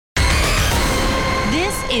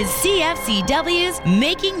is CFCW's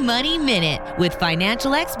Making Money Minute with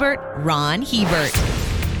financial expert Ron Hebert.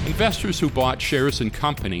 Investors who bought shares in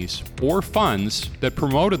companies or funds that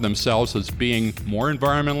promoted themselves as being more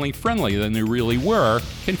environmentally friendly than they really were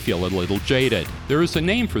can feel a little jaded. There is a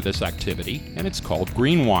name for this activity, and it's called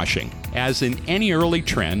greenwashing. As in any early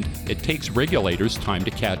trend, it takes regulators time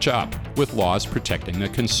to catch up, with laws protecting the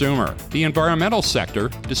consumer. The environmental sector,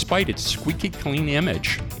 despite its squeaky clean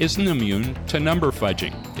image, isn't immune to number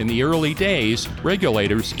fudging. In the early days,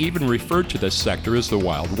 regulators even referred to this sector as the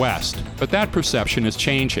Wild West. But that perception is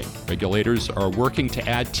changing. Regulators are working to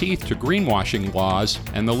add teeth to greenwashing laws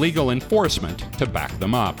and the legal enforcement to back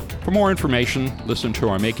them up. For more information, listen to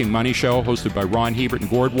our Making Money show hosted by Ron Hebert and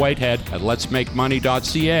Gord Whitehead at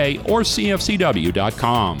letsmakemoney.ca or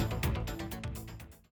cfcw.com.